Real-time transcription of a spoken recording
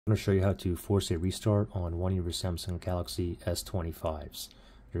I'm going to show you how to force a restart on one of your Samsung Galaxy S25's.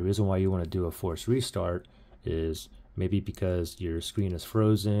 The reason why you want to do a forced restart is maybe because your screen is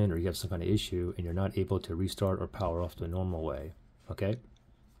frozen or you have some kind of issue and you're not able to restart or power off the normal way. Okay?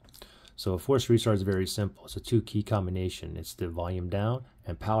 So a forced restart is very simple. It's a two-key combination. It's the volume down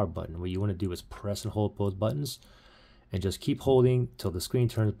and power button. What you want to do is press and hold both buttons and just keep holding till the screen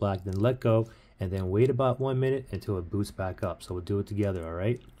turns black, then let go, and then wait about 1 minute until it boots back up. So we'll do it together, all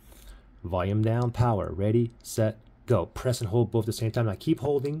right? Volume down, power, ready, set, go. Press and hold both at the same time. Now keep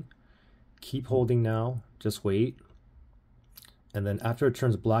holding now, just wait. And then after it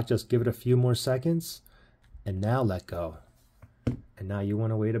turns black, just give it a few more seconds, and now let go. And now you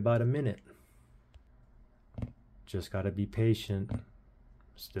want to wait about a minute. Just gotta be patient,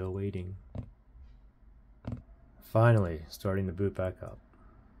 still waiting. Finally, starting to boot back up.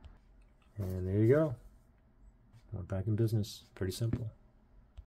 And there you go. We're back in business. Pretty simple.